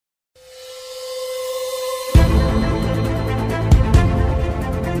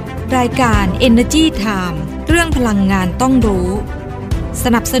รายการ Energy Time เรื่องพลังงานต้องรู้ส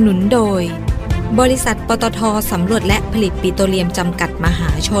นับสนุนโดยบริษัทปตท.สำรวจและผลิตปิโตรเลียมจำกัดมหา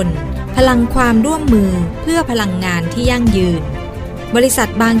ชนพลังความร่วมมือเพื่อพลังงานที่ยั่งยืนบริษัท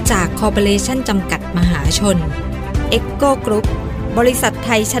บางจากคอร์ปอเรชั่นจำกัดมหาชนเอ็กโกกรุ๊ปบริษัทไท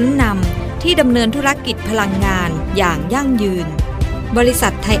ยชั้นนำที่ดำเนินธุรกิจพลังงานอย่างยั่งยืนบริษั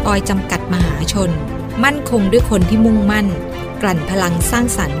ทไทยออยล์จำกัดมหาชนมั่นคงด้วยคนที่มุ่งมั่นกลั่นพลังสร้าง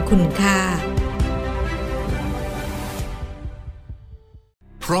สรรค์คุณค่า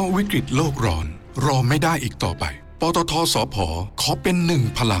เพราะวิกฤตโลกร้อนรอไม่ได้อีกต่อไปปตทสผ.ขอเป็นหนึ่ง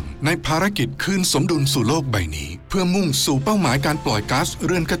พลังในภารกิจคืนสมดุลสู่โลกใบนี้เพื่อมุ่งสู่เป้าหมายการปล่อยก๊าซเ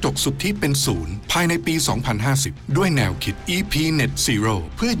รือนกระจกสุทธิเป็นศูนย์ภายในปี 2050 ด้วยแนวคิด EP Net Zero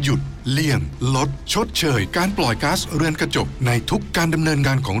เพื่อหยุดเลี่ยงลดชดเชยการปล่อยก๊าซเรือนกระจกในทุกการดำเนินง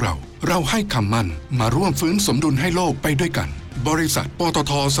านของเราให้คำมั่นมาร่วมฟื้นสมดุลให้โลกไปด้วยกันบริษัทปต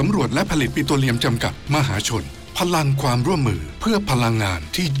ท.สำรวจและผลิตปิโตรเลียมจำกัดมหาชนพลังความร่วมมือเพื่อพลังงาน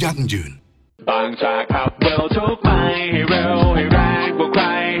ที่ยั่งยืนบางจากขับเร็วทุกไปให้เร็วให้แรงกว่าใคร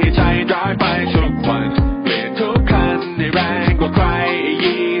ให้ใจร้อยไปทุกวันเปลี่ยนทุกคันให้แรงกว่าใคร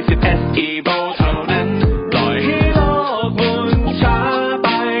20 SE Evo เท่านั้นปล่อยให้โลกหมุนช้าไป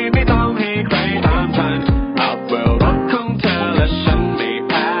ไม่ต้องให้ใครตามทันอัพเวลรถของเธอและฉันไม่แ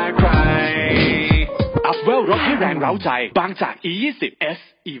พ้ใครอัพเวลรถให้แรงเร้าใจบางจาก E20 S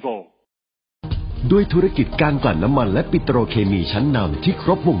Evoด้วยธุรกิจการกลั่นน้ำมันและปิโตรเคมีชั้นนำที่คร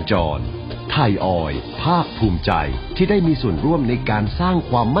บวงจรไทยออยล์ภาคภูมิใจที่ได้มีส่วนร่วมในการสร้าง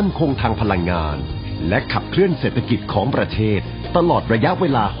ความมั่นคงทางพลังงานและขับเคลื่อนเศรษฐกิจของประเทศตลอดระยะเว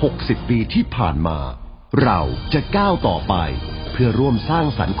ลา60ปีที่ผ่านมาเราจะก้าวต่อไปเพื่อร่วมสร้าง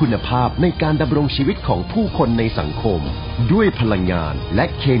สรรค์คุณภาพในการดำรงชีวิตของผู้คนในสังคมด้วยพลังงานและ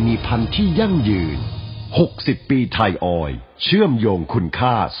เคมีภัณฑ์ที่ยั่งยืน60ปีไทยออยล์เชื่อมโยงคุณค่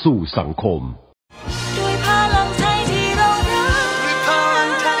าสู่สังคมด้วยพลังไทยที่เรารักด้วยพลัง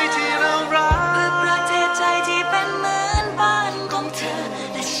ไทยที่เรารักเพื่อประเทศไทยที่เป็นเหมือนบ้านของเธอ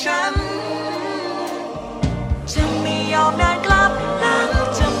และฉันจะไม่ยอมเดินกลับหลัง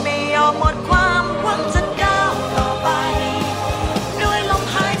จะไม่ยอมหมดความหวังจะก้าวต่อไปด้วยลม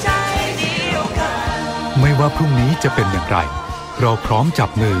หายใจเดียวกันไม่ว่าพรุ่งนี้จะเป็นอย่างไรเราพร้อมจับ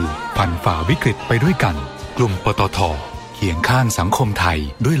มือผ่านฝ่าวิกฤตไปด้วยกันกลุ่มปตท.เคียงข้างสังคมไทย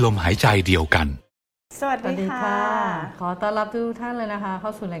ด้วยลมหายใจเดียวกันสวัสดีค่ะขอต้อนรับทุกท่านเลยนะคะเข้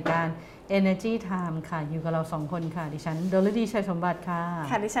าสู่รายการ Energy Time ค่ะอยู่กับเรา2คนค่ะดิฉันดลดีชัยสมบัติค่ะ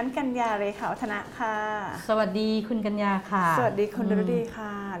ค่ะดิฉันกัญญาเรขาวัฒนะค่ะสวัสดีคุณกัญญาค่ะสวัสดีคุณดลดีค่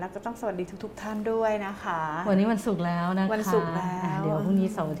ะแล้วก็ต้องสวัสดีทุกท่านด้วยนะคะวันนี้วันศุกร์แล้วนะคะวันศุกร์แล้วเดี๋ยวพรุ่งนี้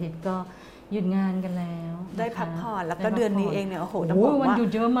เสาร์อาทิตย์ก็หยุดงานกันแล้วได้พักผ่อนแล้วก็เดือนนี้เองเนี่ยโอ้โหต้องบอกว่าวันหยุด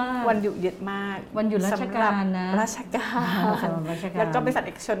เยอะมากวันหยุดเยอะมากวันหยุดราชการนะราชการแล้วก็บริษัทเ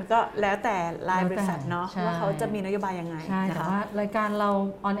อกชนก็แล้วแต่รายบริษัทเนาะว่าเขาจะมีนโยบายยังไงใช่แต่ว่ารายการเรา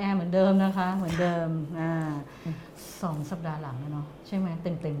ออนแอร์เหมือนเดิมนะคะเหมือนเดิม2 สัปดาห์หลังแล้วเนาะใช่ไหมเ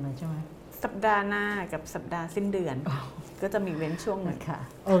ต็มเลยใช่ไหมสัปดาห์หน้ากับสัปดาห์สิ้นเดือนก็จะมีเว้นช่วงหนึ่งค่ะ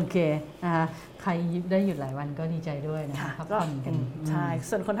โอเคนะคะใครได้หยุดหลายวันก็ดีใจด้วยนะคะพักผ่อนกันใช่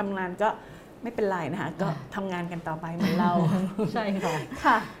ส่วนคนทำงานก็ไม่เป็นไรนะคะก็ทำงานกันต่อไปเหมือนเราใช่ค่ะ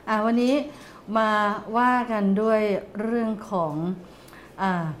ค่ะวันนี้มาว่ากันด้วยเรื่องของ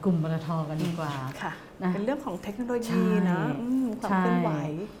กลุ่มปตท.กันดีกว่าค่ะเป็นเรื่องของเทคโนโลยีนะความเคลื่อนไหว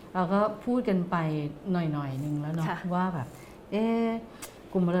เราก็พูดกันไปหน่อยนึงแล้วเนาะว่าแบบ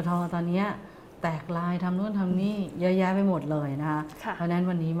กลุ่มปตท.ตอนนี้แตกลายทำนู่นทำนี่เยอะแยะไปหมดเลยนะคะเพราะนั้น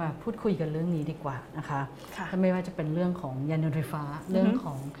วันนี้มาพูดคุยกันเรื่องนี้ดีกว่านะคะไม่ว่าจะเป็นเรื่องของยานยนต์ไฟฟ้าเรื่องข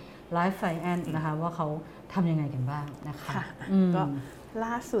องLife Science นะคะว่าเขาทำยังไงกันบ้างนะคะก็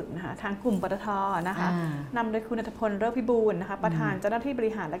ล่าสุดนะคะทางกลุ่มปตท.นะคะนำโดยคุณณัฐพลเลิศพิบูลนะคะประธานเจ้าหน้าที่บ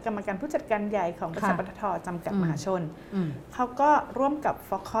ริหารและกรรมการผู้จัดการใหญ่ของบริษัทปตท.จำกัดมหาชนเขาก็ร่วมกับฟ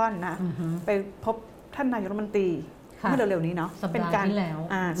อคอนนะไปพบท่านนายกรัฐมนตรีเมื่อเร็วๆนี้เนาะเป็นการ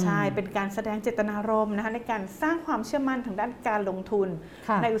ใช่เป็นการแสดงเจตนารมณ์นะคะในการสร้างความเชื่อมั่นทางด้านการลงทุน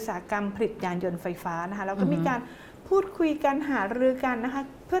ในอุตสาหกรรมผลิตยานยนต์ไฟฟ้านะคะแล้วก็มีการพูดคุยกันหารือกันนะคะ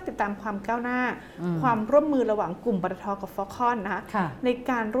เพื่อติดตามความก้าวหน้าความร่วมมือระหว่างกลุ่มปตท.กับฟอคอนนะคะใน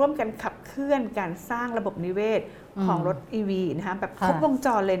การร่วมกันขับเคลื่อนการสร้างระบบนิเวศของรถ EV นะคะแบบครบวงจ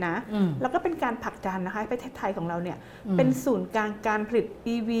รเลยนะแล้วก็เป็นการผลักดันนะคะประเทศไทยของเราเนี่ยเป็นศูนย์กลางการผลิต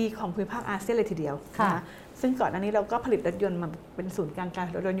EV ของภูมิภาคอาเซียนเลยทีเดียวนะคะซึ่งก่อนหน้านี้เราก็ผลิตรถยนต์มาเป็นศูนย์กลางการ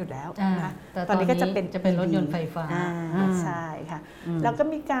รถยนต์อยู่แล้วนะคะตอนนี้ก็จะเป็นรถยนต์ไฟฟ้าใช่ค่ะแล้วก็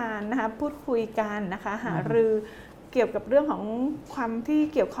มีการนะคะพูดคุยกันนะคะหารือเกี่ยวกับเรื่องของความที่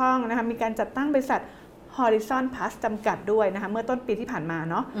เกี่ยวข้องนะคะมีการจัดตั้งบริษัท Horizon Plus จำกัดด้วยนะคะเมื่อต้นปีที่ผ่านมา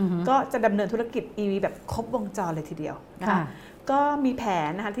เนาะก็จะดำเนินธุรกิจ EV แบบครบวงจรเลยทีเดียวนะคะก็มีแผน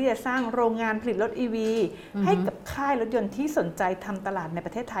นะคะที่จะสร้างโรงงานผลิตรถ EV ให้กับค่ายรถยนต์ที่สนใจทำตลาดในป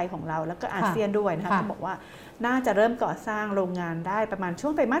ระเทศไทยของเราแล้วก็อาเซียนด้วยนะคะเขาบอกว่าน่าจะเริ่มก่อสร้างโรงงานได้ประมาณช่ว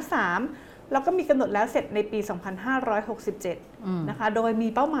งไตรมาส 3แล้วก็มีกำหนดแล้วเสร็จในปี 2567 นะคะโดยมี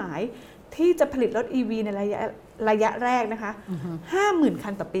เป้าหมายที่จะผลิตรถ EV ในระยะแรกนะคะ 50,000 คั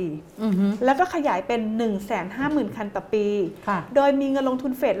นต่อปีแล้วก็ขยายเป็น 150,000 คันต่อปีโดยมีเงินลงทุ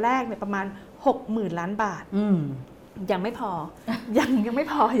นเฟสแรกเนี่ยประมาณ 60,000 ล้านบาทยังไม่พอ ยังไม่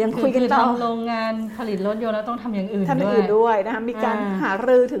พอยังคุยกันต่อทำโรงงานผลิตรถยนต์แล้วต้องทำอย่างอื่นด้วยนะคะมีการหา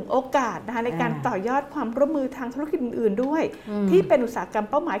รือถึงโอกาสนะคะในการต่อยอดความร่วมมือทางธุรกิจอื่นๆด้วยที่เป็นอุตสาหกรรม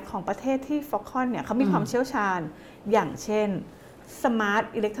เป้าหมายของประเทศที่ Foxconn เนี่ยเขามีความเชี่ยวชาญอย่างเช่น Smart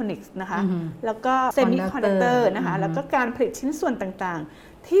Electronics นะคะแล้วก็ Semiconductor นะคะแล้วก็การผลิตชิ้นส่วนต่างๆ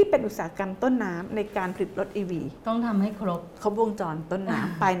ที่เป็นอุตสาหกรรมต้นน้ำในการผลิตรถ EV ต้องทำให้ครบวงจรต้นน้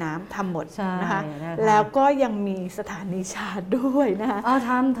ำปลายน้ำทำหมดนะคะแล้วก็ยังมีสถานีชาร์จด้วยนะคะ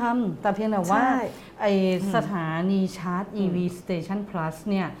ทำแต่เพียงแต่ว่าไอสถานีชาร์จ EV Station Plus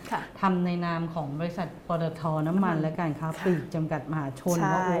เนี่ยทำในนามของบริษัทปตท.น้ำมันและการค้าปลีกจำกัดมหาชน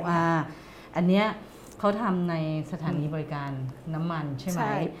ว่า OR อันเนี้ยเขาทำในสถานีบริการน้ำมันใช่ไหม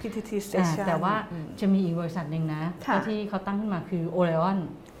PTT Station แต่ว่าจะมีอีกบริษัทหนึ่งนะที่เขาตั้งขึ้นมาคือ Orion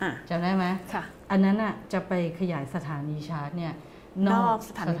จำได้ไหมอันนั้นอ่ะจะไปขยายสถานีชาร์จเนี่ยนอก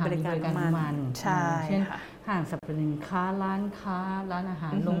สถานีบริการน้ำมันเช่นห้างสรรพสินค้าร้านค้าร้านอาหา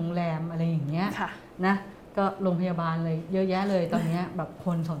รโรงแรมอะไรอย่างเงี้ยนะก็โรงพยาบาลเลยเยอะแยะเลยตอนนี้แบบค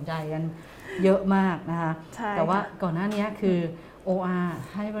นสนใจกันเยอะมากนะคะแต่ว่าก่อนหน้านี้คือOR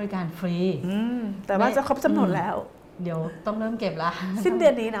ให้บริการฟรีแต่ว่าจะครบกำหนดแล้วเดี๋ยวต้องเริ่มเก็บละสิ้นเดื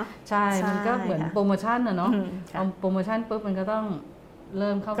อนนี้เนาะใช่มันก็เหมือนโปรโมชั่นนะเนาะเอาโปรโมชั่นปุ๊บมันก็ต้องเ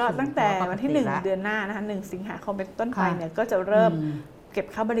ริ่มเข้าสู่ก็ตั้งแต่วันที่1เดือนหน้านะคะ1สิงหาคมเป็นต้นไปเนี่ยก็จะเริ่มเก็บ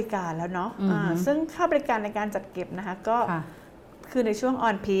ค่าบริการแล้วเนาะซึ่งค่าบริการในการจัดเก็บนะคะก็คือในช่วง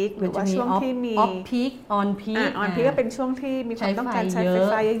on peak หรือว่าช่วงที่มี off peak on peak on peak ก็เป็นช่วงที่มีความต้องการใช้ไฟ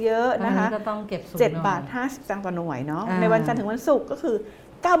ฟ้าเยอะๆนะคะก็ต้องเก็บสูง7.50 บาทต่อหน่วยเนาะในวันจันทร์ถึงวันศุกร์ก็คือ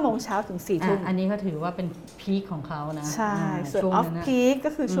9 โมงเช้าถึง 4 ทุ่มอันนี้ก็ถือว่าเป็นพีคของเขานะใช่ส่วน off peak ก็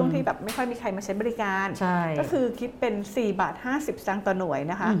คือช่วงที่แบบไม่ค่อยมีใครมาใช้บริการก็คือคิดเป็น4.50 บาทต่อหน่วย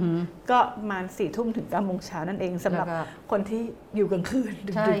นะคะก็ประมาณ 4 ทุ่มถึง 9 โมงเช้านั่นเองสำหรับคนที่อยู่กลางคืน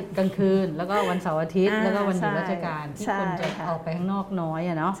ใช่กลางคืนแล้วก็วันเสาร์อาทิตย์แล้วก็วันหยุดราชการที่คนจะออกไปข้างนอกน้อย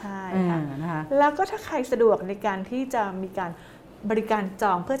เนาะใช่ค่ะแล้วก็ถ้าใครสะดวกในการที่จะมีการบริการจ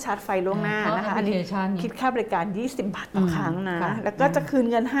องเพื่อชาร์จไฟล่วงหน้านะคะอันนี้คิดค่าบริการ20 บาทต่อครั้งนะแล้วก็จะคืน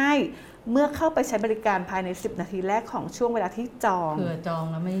เงินให้เมื่อเข้าไปใช้บริการภายใน10 นาทีแรกของช่วงเวลาที่จองเผื่อจอง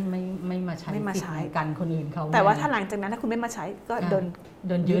แล้วไม่มาใช้กันคนอื่นเขาแต่ว่าถ้าหลังจากนั้นถ้าคุณไม่มาใช้ก็โด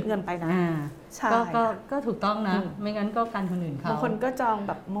นยึดเงินไปนะใช่ก็ถูกต้องนะไม่งั้นก็กันคนอื่นเขาบางคนก็จองแ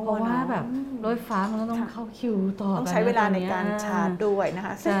บบโม่เพราะว่าแบบรถฟ้ามันก็ต้องเข้าคิวต่อต้องใช้เวลาในการชาร์จด้วยนะค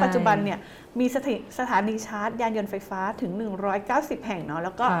ะซึ่งปัจจุบันเนี่ยมีสถานีชาร์จยานยนต์ไฟฟ้าถึง190 แห่งเนาะแ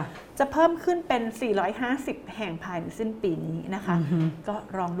ล้วก็จะเพิ่มขึ้นเป็น450 แห่งภายในสิ้นปีนี้นะคะก็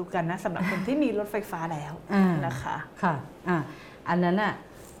ลองดูกันนะสำหรับคนที่มีรถไฟฟ้าแล้วนะคะค่ะอันนั้นอ่ะ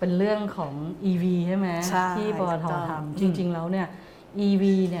เป็นเรื่องของ EV ใช่ไหมที่ปตท.ทำจริงๆแล้วเนี่ย EV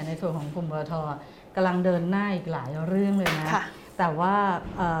เนี่ยในส่วนของกลุ่มปตท.กำลังเดินหน้าอีกหลายเรื่องเลยนะแต่ว่า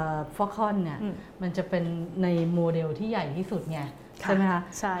Foxconn เนี่ยมันจะเป็นในโมเดลที่ใหญ่ที่สุดไงใช่ไหมคะ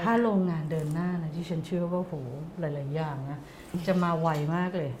ถ้าโรงงานเดินหน้านะที่ฉันเชื่อว่าโหหลายๆอย่างนะจะมาไวมา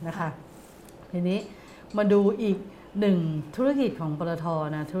กเลยนะคะทีนี้มาดูอีกหนึ่งธุรกิจของปตท.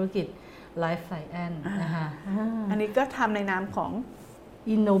นะธุรกิจ Life Science นะคะอันนี้ก็ทำในนามของ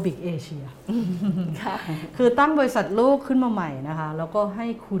Innobic Asia คือตั้งบริษัทลูกขึ้นมาใหม่นะคะแล้วก็ให้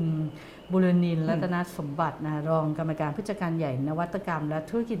คุณบุรณินทร์รัตนสมบัตินะรองกรรมการผู้จัดการใหญ่นวัตกรรมและ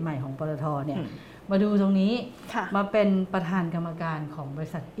ธุรกิจใหม่ของปตท.เนี่ยมาดูตรงนี้มาเป็นประธานกรรมการของบริ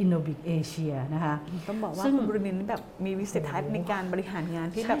ษัท Innobic Asia นะคะต้องบอกว่าคุณบุรณินทร์แบบมีวิสัยทัศน์ในการบริหารงาน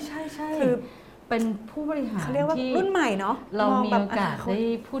ที่แบบใช่คือเป็นผู้บริหารเขาเรียกว่ารุ่นใหม่เนาะเรามีโอกาสได้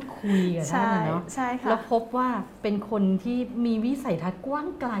พูดคุยกันเนาะแล้วพบว่าเป็นคนที่มีวิสัยทัศน์กว้าง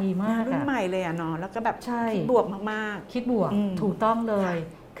ไกลมากรุ่นใหม่เลยอ่ะเนาะแล้วก็แบบคิดบวกมากๆคิดบวกถูกต้องเลย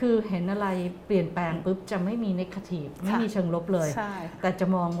คือเห็นอะไรเปลี่ยนแปลงปุ๊บจะไม่มีเนกาทีฟไม่มีเชิงลบเลยแต่จะ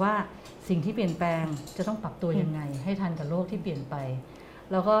มองว่าสิ่งที่เปลี่ยนแปลงจะต้องปรับตัวยังไงให้ทันกับโลกที่เปลี่ยนไป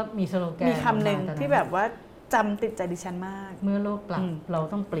แล้วก็มีสโลแกนมีคำหนึ่งที่แบบว่าจำติดใจดิฉันมากเมื่อโลกปรับเรา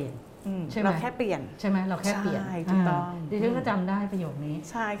ต้องเปลี่ยนใช่ไหมเราแค่เปลี่ยนใช่ไหมเราแค่เปลี่ยนถูกต้องดิฉันก็จำได้ประโยคนี้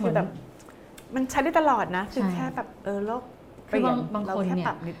ใช่คือแบบมันใช้ได้ตลอดนะคือแค่แบบโลก เปลี่ยน บาง เรา คน แค่ เนี่ย ป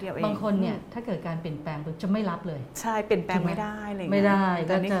รับนิดเดียวเอง บางคนเนี่ยถ้าเกิดการเปลี่ยนแปลงจะไม่รับเลยใช่เปลี่ยนแปลงไม่ได้เลยไม่ได้แ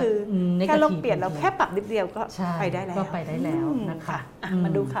ต่นี่คือแค่เราเปลี่ยนเราแค่ปรับนิดเดียวก็ไปได้แล้วนะคะมา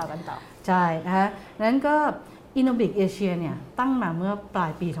ดูข่าวกันต่อใช่นะคะนั้นก็ Innobic Asia เนี่ยตั้งมาเมื่อปลา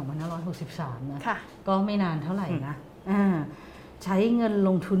ยปี 2563 นะก็ไม่นานเท่าไหร่นะใช้เงินล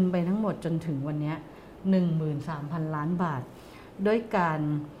งทุนไปทั้งหมดจนถึงวันนี้ 13,000 ล้านบาทด้วยการ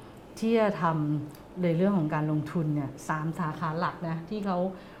ที่จะทำในเรื่องของการลงทุนเนี่ย3สาขาหลักนะที่เขา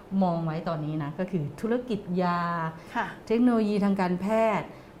มองไว้ตอนนี้นะก็คือธุรกิจยาเทคโนโลยีทางการแพทย์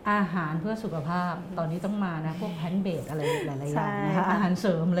อาหารเพื่อสุขภาพตอนนี้ต้องมานะพวกแพนเบสอะไรหลายๆอย่างนะคะอาหารเส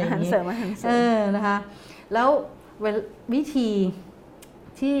ริมอะไรอย่างนี้นะคะแล้ววิธี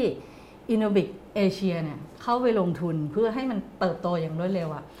ที่ Innobic Asia เนี่ยเข้าไปลงทุนเพื่อให้มันเติบโตอย่างรวดเร็ว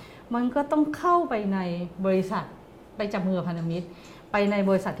อ่ะมันก็ต้องเข้าไปในบริษัทไปจับมือพันธมิตรไปใน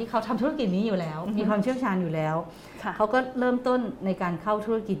บริษัทที่เขาทำธุรกิจนี้อยู่แล้วมีความเชี่ยวชาญอยู่แล้วเขาก็เริ่มต้นในการเข้า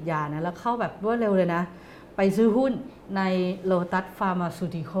ธุรกิจยานะแล้วเข้าแบบรวดเร็วเลยนะไปซื้อหุ้นใน Lotus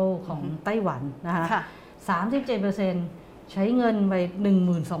Pharmaceutical ของไต้หวันนะคะ 37% ใช้เงินไป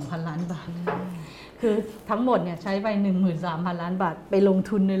 12,000 ล้านบาทคือทั้งหมดเนี่ยใช้ไป 13,000 ล้านบาทไปลง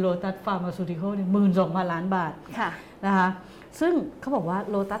ทุนใน Lotus Pharmaceutical เนี่ย 12,000 ล้านบาทนะคะซึ่งเขาบอกว่า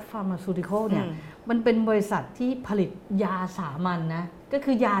Lotus Pharmaceutical เนี่ยมันเป็นบริษัทที่ผลิตยาสามัญ นะก็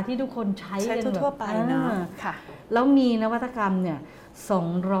คือยาที่ทุกคนใช้กันทั่วไปนะแล้วมีนวัตกรรมเนี่ย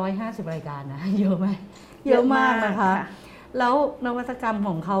250รายการนะเยอะไหมเยอะมากนะคะแล้วนวัตกรรมข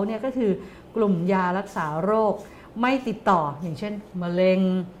องเขาเนี่ยก็คือกลุ่มยารักษาโรคไม่ติดต่ออย่างเช่นมะเร็ง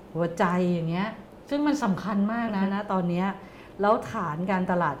หัวใจอย่างเงี้ยซึ่งมันสำคัญมากนะตอนนี้แล้วฐานการ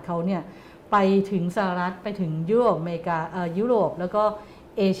ตลาดเขาเนี่ยไปถึงสหรัฐไปถึงยุโรปอเมริกายุโรปแล้วก็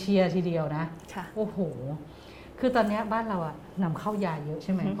เอเชียทีเดียวนะโอ้โหคือตอนนี้บ้านเราอะนำเข้ายาเยอะใ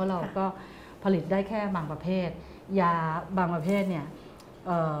ช่ไหมเพราะเราก็ผลิตได้แค่บางประเภทยาบางประเภทเนี่ย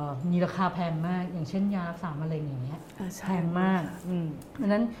มีราคาแพงมากอย่างเช่นยารักษามะเร็งอย่างเงี้ยแพงมากเพราะฉ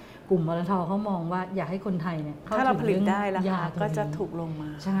ะนั้นกลุ่มมรท.เขามองว่าอยากให้คนไทยเนี่ยถ้าเราผลิตได้แล้วก็จะถูกลงมา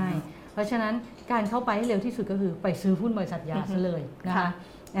ใช่เพราะฉะนั้นการเข้าไปให้เร็วที่สุดก็คือไปซื้อหุ้นบริษัทยาซะเลยนะคะ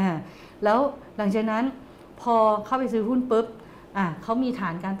แล้วหลังจากนั้นพอเข้าไปซื้อหุ้นปุ๊บเขามีฐา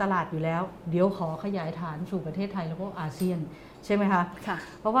นการตลาดอยู่แล้วเดี๋ยวขอขยายฐานสู่ประเทศไทยแล้วก็อาเซียนใช่ไหมคะ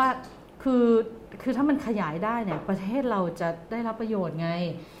เพราะว่าคือถ้ามันขยายได้เนี่ยประเทศเราจะได้รับประโยชน์ไง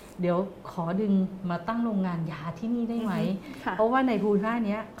เดี๋ยวขอดึงมาตั้งโรงงานยาที่นี่ได้ไหมเพราะว่าในภูมิภาค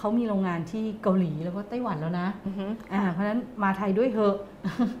นี้เขามีโรงงานที่เกาหลีแล้วก็ไต้หวันแล้วนะเพราะฉะนั้นมาไทยด้วยเถอะ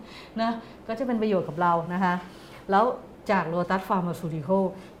นะก็จะเป็นประโยชน์กับเรานะคะแล้วจาก Lotus Pharmaceutical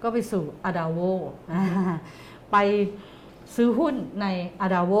ก็ไปสู่ Adavo ไปซื้อหุ้นใน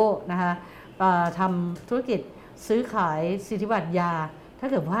Adavo นะคะทำธุรกิจซื้อขายสิทธิบัตรยาถ้า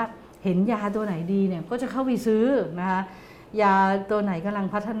เกิดว่าเห็นยาตัวไหนดีเนี่ยก็จะเข้าไปซื้อนะคะยาตัวไหนกำลัง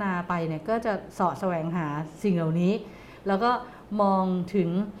พัฒนาไปเนี่ยก็จะเสาะแสวงหาสิ่งเหล่านี้แล้วก็มองถึง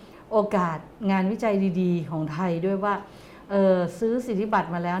โอกาสงานวิจัยดีๆของไทยด้วยว่าซื้อสิทธิบัตร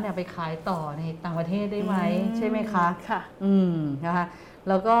มาแล้วเนี่ยไปขายต่อในต่างประเทศได้ไหมใช่ไหมคะค่ะนะคะ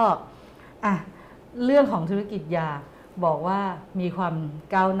แล้วก็เรื่องของธุรกิจยาบอกว่ามีความ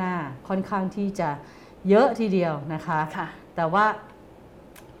ก้าวหน้าค่อนข้างที่จะเยอะทีเดียวนะคะแต่ว่า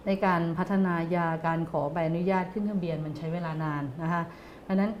ในการพัฒนายาการขอใบอนุญาตขึ้นทะเบียนมันใช้เวลานานนะคะเพร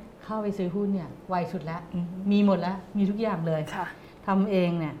าะนั้นเข้าไปซื้อหุ้นเนี่ยไวสุดแล้วมีหมดแล้วมีทุกอย่างเลยทำเอง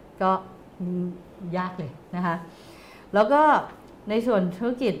เนี่ยก็ยากเลยนะคะแล้วก็ในส่วนธุ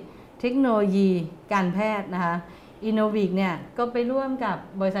รกิจเทคโนโลยีการแพทย์นะคะ Innobic เนี่ยก็ไปร่วมกับ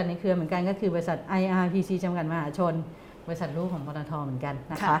บริษัทในเครือเหมือนกันก็คือบริษัท IRPC จำกัดมหาชนบริษัทลูกของปตท.เหมือนกัน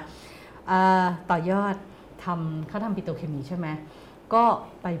นะคะต่อยอดเขาทำปิโตรเคมีใช่ไหมก็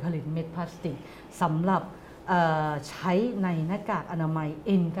ไปผลิตเม็ดพลาสติกสำหรับใช้ในหน้ากากอนามัย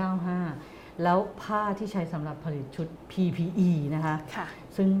N95 แล้วผ้าที่ใช้สำหรับผลิตชุด PPE นะคะ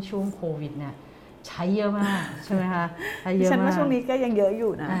ซึ่งช่วงโควิดเนี่ยใช้เยอะมากใช่ไหมคะใช้เยอะมากฉันว่าช่วงนี้ก็ยังเยอะอ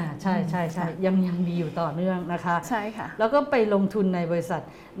ยู่นะใช่ใช่ใช่ยังมีอยู่ต่อเนื่องนะคะใช่ค่ะแล้วก็ไปลงทุนในบริษัท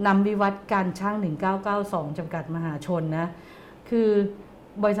นำวิวัฒน์การช่าง1992จำกัดมหาชนนะคือ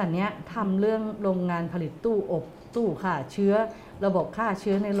บริษัทนี้ทำเรื่องโรงงานผลิตตู้อบตู้ฆ่าเชื้อระบบฆ่าเ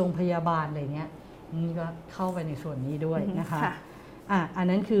ชื้อในโรงพยาบาลอะไรเงี้ยนี่ก็เข้าไปในส่วนนี้ด้วยนะคะอัน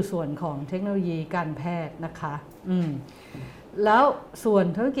นั้นคือส่วนของเทคโนโลยีการแพทย์นะคะแล้วส่วน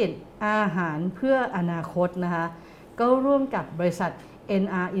ธุรกิจอาหารเพื่ออนาคตนะคะก็ร่วมกับบริษัท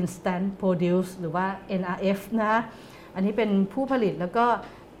NR Instant Produce หรือว่า NRF นะคะอันนี้เป็นผู้ผลิตแล้วก็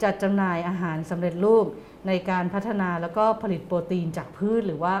จัดจำหน่ายอาหารสำเร็จรูปในการพัฒนาแล้วก็ผลิตโปรตีนจากพืช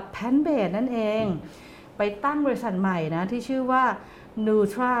หรือว่าแพนเบสนั่นเองไปตั้งบริษัทใหม่นะที่ชื่อว่า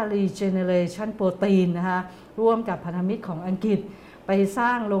Nutra Regeneration Protein นะคะร่วมกับพันธมิตรของอังกฤษไปสร้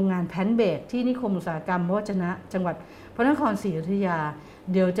างโรงงานแพนเบดที่นิคมอุตสาหกรรมวจนะจังหวัดพระนครศรีอยุธยา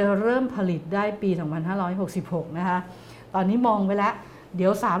เดี๋ยวจะเริ่มผลิตได้ปี 2566 นะคะตอนนี้มองไปแล้วเดี๋ย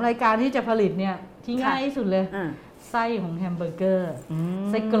ว3รายการที่จะผลิตเนี่ยที่ง่ายที่สุดเลยไส้ของแฮมเบอร์เกอร์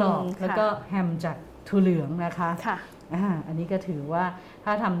ไส้กรอกแล้วก็แฮมจากถั่วเหลืองนะคะอันนี้ก็ถือว่าถ้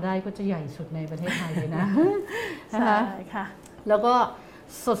าทำได้ก็จะใหญ่สุดในประเทศไทยเลยนะใช่ค่ะแล้วก็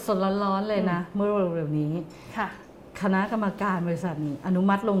สดๆร้อนๆเลยนะเมื่อเร็วๆนี้คณะกรรมการบริษัทนี้อนุ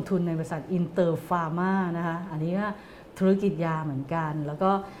มัติลงทุนในบริษัทอินเตอร์ฟาร์มานะคะอันนี้ก็ธุรกิจยาเหมือนกันแล้ว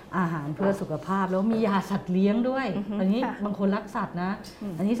ก็อาหารเพื่อสุขภาพแล้วมียาสัตว์เลี้ยงด้วยอันนี้บางคนรักสัตว์นะ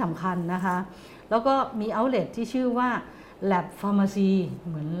อันนี้สำคัญนะคะแล้วก็มีเอาท์เลทที่ชื่อว่า Lab Pharmacy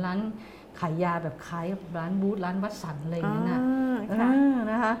เหมือนร้านขายยาแบบคล้ายร้านบูธร้านวัตสันอะไรอย่างนั้น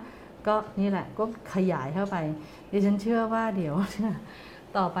นะคะก็นี่แหละก็ขยายเข้าไปดิฉันเชื่อว่าเดี๋ยว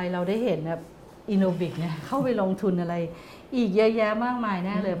ต่อไปเราได้เห็นแบบอินโนบิกเนี่ยเข้าไปลงทุนอะไรอีกเยอะแยะมากมายแ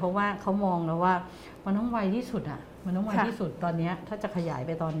น่เลยเพราะว่าเขามองแล้วว่ามันต้องไวที่สุดอ่ะมันต้องไวที่สุดตอนนี้ถ้าจะขยายไ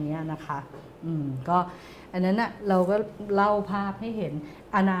ปตอนนี้นะคะก็อันนั้นน่ะเราก็เล่าภาพให้เห็น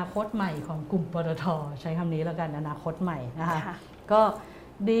อนาคตใหม่ของกลุ่มปตท.ใช้คำนี้แล้วกันอนาคตใหม่นะคะก็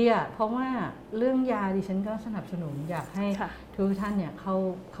ดีอ่ะเพราะว่าเรื่องยาดิฉันก็สนับสนุนอยากให้ทุกท่านเนี่ยเข้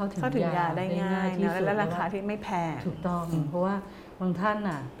าถึงยาได้ง่ายที่สุดและราคาที่ไม่แพงถูกต้องเพราะว่าบางท่าน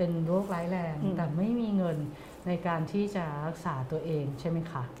น่ะเป็นโรคร้ายแรงแต่ไม่มีเงินในการที่จะรักษาตัวเองใช่ไหม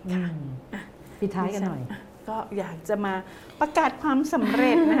คะปิดท้ายกันหน่อยก็อยากจะมาประกาศความสำเ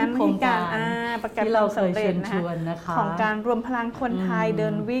ร็จนะคะในการประกาศความสำเร็จนะคะของการรวมพลังคนไทยเดิ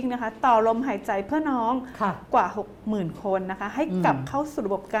นวิ่งนะคะต่อลมหายใจเพื่อน้องกว่า 60,000 คนนะคะให้กลับเข้าสู่ร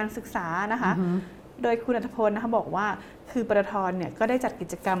ะบบการศึกษานะคะโดยคุณอัธพลนะคะบอกว่าคือปตท.เนี่ยก็ได้จัดกิ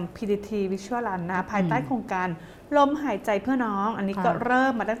จกรรม PTT Visual Run นะภายใต้โครงการลมหายใจเพื่อน้องอันนี้ก็เริ่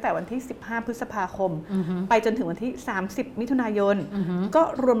มมาตั้งแต่วันที่15 พฤษภาคมไปจนถึงวันที่30 มิถุนายนก็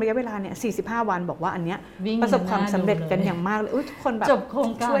รวมระยะเวลาเนี่ย45 วันบอกว่าอันเนี้ยประสบความสำเร็จกันอย่างมากเลยทุกคนแบบจบโคร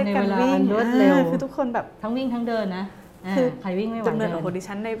งการในเวลารวดเร็วคือทุกคนแบบทั้งวิ่งทั้งเดินนะคือใครวิ่งไม่ไหวจำนวนของคนดิ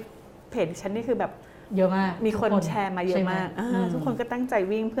ฉันในเพจดิฉันนี่คือแบบเยอะมากมีคนแชร์มาเยอะมากทุกคนก็ตั้งใจ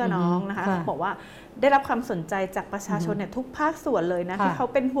วิ่งเพื่อน้องนะคะบอกว่าได้รับความสนใจจากประชาชนเนี่ยทุกภาคส่วนเลยนะที่เขา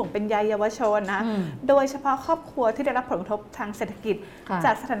เป็นห่วงเป็นใยเยาวชนนะโดยเฉพาะครอบครัวที่ได้รับผลกระทบทางเศรษฐกิจจ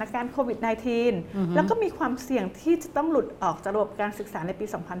ากสถานการณ์โควิด -19 แล้วก็มีความเสี่ยงที่จะต้องหลุดออกจากระบบการศึกษาในปี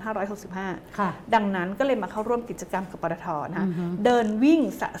 2565 ดังนั้นก็เลยมาเข้าร่วมกิจกรรมกับปตท.นะเดินวิ่ง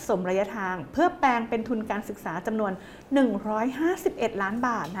สะสมระยะทางเพื่อแปลงเป็นทุนการศึกษาจำนวน151 ล้านบ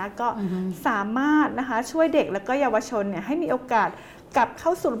าทนะก็สามารถนะคะช่วยเด็กและก็เยาวชนเนี่ยให้มีโอกาสกลับเข้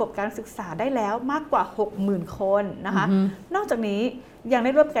าสู่ระบบการศึกษาได้แล้วมากกว่า 60,000 คนนะคะนอกจากนี้ยังไ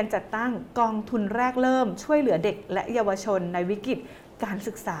ด้ร่วมกันจัดตั้งกองทุนแรกเริ่มช่วยเหลือเด็กและเยาวชนในวิกฤตการ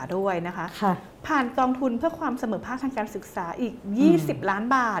ศึกษาด้วยนะคะผ่านกองทุนเพื่อความเสมอภาคทางการศึกษาอีก20 ล้าน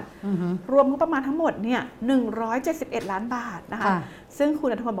บาทรวมงบประมาณทั้งหมดเนี่ย171 ล้านบาทนะคะซึ่งคุณ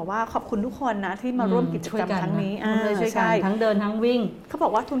อัธพลบอกว่าขอบคุณทุกคนนะที่มาร่วมกิจกรรมครั้งนี้ช่วยกันทั้งเดินทั้งวิ่งเขาบอ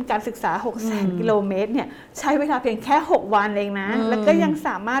กว่าทุนการศึกษา 600,000 กิโลเมตรเนี่ยใช้เวลาเพียงแค่6 วันเองนะแล้วก็ยังส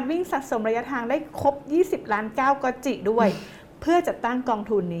ามารถวิ่งสะสมระยะทางได้ครบ20 ล้านก้าวกจิด้วยเพื่อจัดตั้งกอง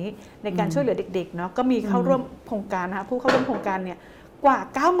ทุนนี้ในการช่วยเหลือเด็กๆเนาะก็มีเข้าร่วมโครงการนะคะผู้เข้าร่วมโครงการเนี่ยกว่า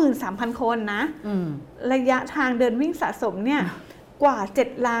 93,000 คนนะระยะทางเดินวิ่งสะสมเนี่ยกว่า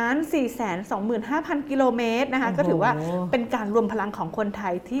 7,425,000 กิโลเมตรนะคะก็ถือว่าเป็นการรวมพลังของคนไท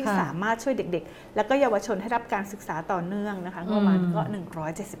ยที่สามารถช่วยเด็กๆและก็เยาวชนให้รับการศึกษาต่อเนื่องนะคะงบประมาณก็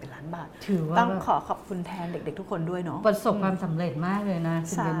171 ล้านบาทต้องขอบคุณแทนเด็กๆทุกคนด้วยเนาะประสบความสำเร็จมากเลยนะ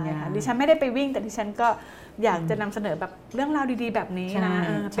คุณปัญญาดิฉันไม่ได้ไปวิ่งแต่ดิฉันก็อยากจะนำเสนอแบบเรื่องราวดีๆแบบนี้นะ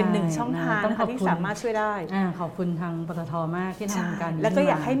เป็นหนึ่งช่องทางนะคะที่สามารถช่วยได้ขอบคุณทางปตท.มากที่ทำการแล้วก็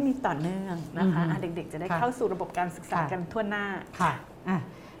อยากให้มีต่อเนื่องนะคะเด็กๆจะได้เข้าสู่ระบบการศึกษากันทั่วหน้าค่ะ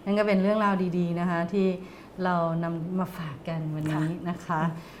นั่นก็เป็นเรื่องราวดีๆนะคะที่เรานำมาฝากกันวันนี้นะคะ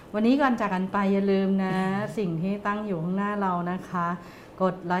วันนี้ก่อนจากกันไปอย่าลืมนะสิ่งที่ตั้งอยู่ข้างหน้าเรานะคะก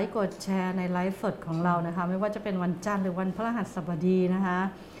ดไลค์กดแชร์ในไลฟ์สดของเรานะคะไม่ว่าจะเป็นวันจันทร์หรือวันพฤหัสบดีนะคะ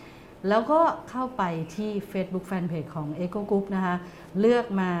แล้วก็เข้าไปที่ Facebook Fanpage ของ Eco Group นะคะเลือก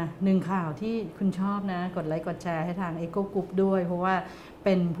มา1ข่าวที่คุณชอบนะกดไลค์กดแชร์ให้ทาง Eco Group ด้วยเพราะว่าเ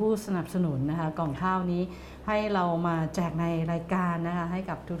ป็นผู้สนับสนุนนะคะกล่องข้าวนี้ให้เรามาแจกในรายการนะคะให้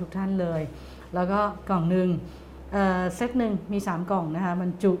กับทุกท่านเลยแล้วก็กล่องหนึ่งเซตหนึ่งมี3กล่องนะคะมัน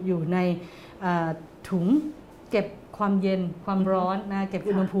จุอยู่ในถุงเก็บความเย็นความร้อนนะเก็บ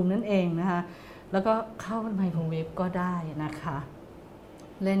อุณหภูมินั่นเองนะคะแล้วก็เข้าไมโครเวฟก็ได้นะคะ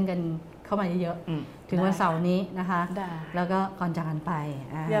เล่นกันเข้ามาเยอะๆถึงวันเสาร์นี้นะคะแล้วก็ก่อนจากกันไป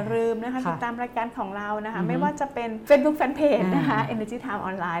อย่าลืมนะคะติดตามรายการของเรานะคะไม่ว่าจะเป็น Facebook Fanpage นะคะ Energy Time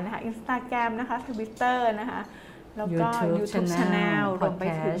Online นะคะ Instagram นะคะ Twitter นะคะแล้วก็ YouTube Channel รวมไป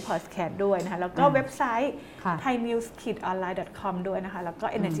ถึง Podcast ด้วยนะคะแล้วก็เว็บไซต์ thainews-online.com ด้วยนะคะแล้วก็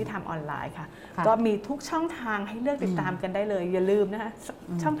Energy Time Online ค่ะก็มีทุกช่องทางให้เลือกติดตามกันได้เลยอย่าลืมนะคะ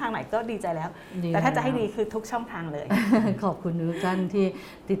ช่องทางไหนก็ดีใจแล้วแต่ถ้าจะให้ดีคือทุกช่องทางเลยขอบคุณทุกท่านที่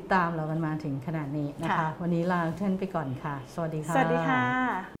ติดตามเรากันมาถึงขนาดนี้นะคะวันนี้ลาท่านไปก่อนค่ะสวัสดีค่ะสวัสดีค่ะ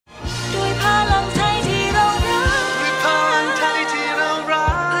ด้วยพลังใจที่เรารักด้วยพลังใจที่เรารั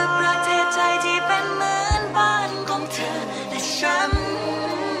กเพื่อประเทศใจที่เป็นเหมือนบ้านของเธอและฉัน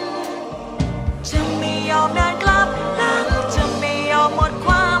จะไม่ยอมเดินกลับหลังจะไม่ยอมหมดค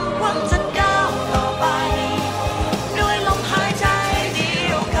วามหวังจะก้าวต่อไปด้วยลมหายใจเดี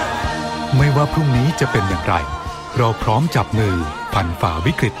ยวกันไม่ว่าพรุ่งนี้จะเป็นอย่างไรเราพร้อมจับมือผ่านฝ่า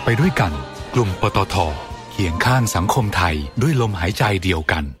วิกฤตไปด้วยกันกลุ่มปตท.เคียงข้างสังคมไทยด้วยลมหายใจเดียว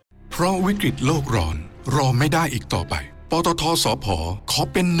กันเพราะวิกฤตโลกร้อนรอไม่ได้อีกต่อไปปตท.สผ.ขอ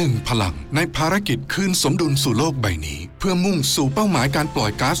เป็นหนึ่งพลังในภารกิจคืนสมดุลสู่โลกใบนี้เพื่อมุ่งสู่เป้าหมายการปล่อ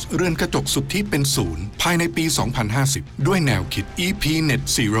ยก๊าซเรือนกระจกสุทธิเป็นศูนย์ภายในปี 2050 ด้วยแนวคิด EP Net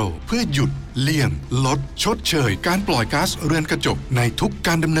Zero เพื่อหยุดเลี่ยงลดชดเชยการปล่อยก๊าซเรือนกระจกในทุกก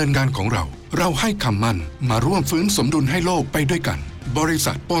ารดำเนินงานของเราให้คำมั่นมาร่วมฟื้นสมดุลให้โลกไปด้วยกันบริ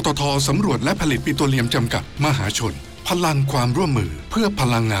ษัทปตท.สำรวจและผลิตปิโตรเลียมจำกัดมหาชนพลังความร่วมมือเพื่อพ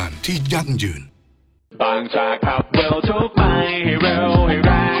ลังงานที่ยั่งยืนบางจากขับเร็วทุกไปให้เร็วให้แ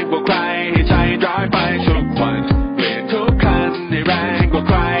รงกว่าใครให้ใจร้ายไปทุกวันเปลี่ยนทุกคันให้แรงกว่าใ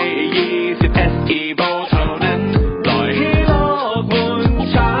คร20 SE Volt เท่านั้นปล่อยให้โลกหมุน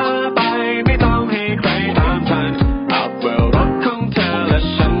ช้าไปไม่ต้องให้ใครตามทันอัพเวลรถของเธอและ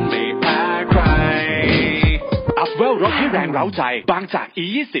ฉันไม่แพ้ใครอัพเวลรถให้แรงเร้าใจบางจาก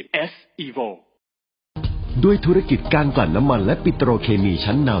E20 S Evoด้วยธุรกิจการกลั่นน้ำมันและปิโตรเคมี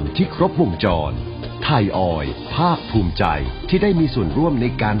ชั้นนำที่ครบวงจรไทยออยล์ภาคภูมิใจที่ได้มีส่วนร่วมใน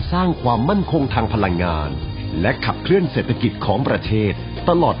การสร้างความมั่นคงทางพลังงานและขับเคลื่อนเศรษฐกิจของประเทศ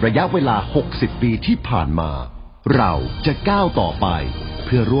ตลอดระยะเวลา60 ปีที่ผ่านมาเราจะก้าวต่อไปเ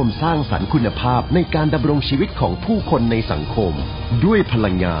พื่อร่วมสร้างสรรค์คุณภาพในการดำรงชีวิตของผู้คนในสังคมด้วยพลั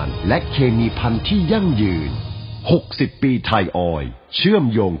งงานและเคมีภัณฑ์ที่ยั่งยืน60 ปีไทยออยล์เชื่อม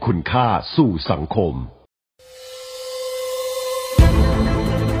โยงคุณค่าสู่สังคม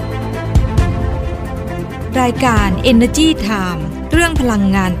รายการ Energy Time เรื่องพลัง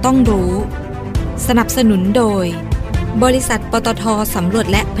งานต้องรู้สนับสนุนโดยบริษัทปตท.สำรวจ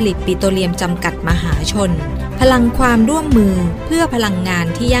และผลิตปิโตรเลียมจำกัดมหาชนพลังความร่วมมือเพื่อพลังงาน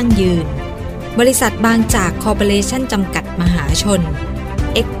ที่ยั่งยืนบริษัทบางจากคอร์ปอเรชั่นจำกัดมหาชน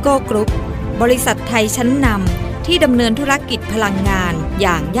เอ็กโกกรุ๊ปบริษัทไทยชั้นนำที่ดำเนินธุรกิจพลังงานอ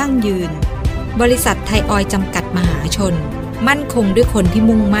ย่างยั่งยืนบริษัทไทยออยล์จำกัดมหาชนมั่นคงด้วยคนที่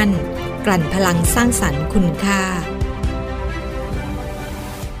มุ่งมั่นกลั่นพลังสร้างสรรค์คุณค่า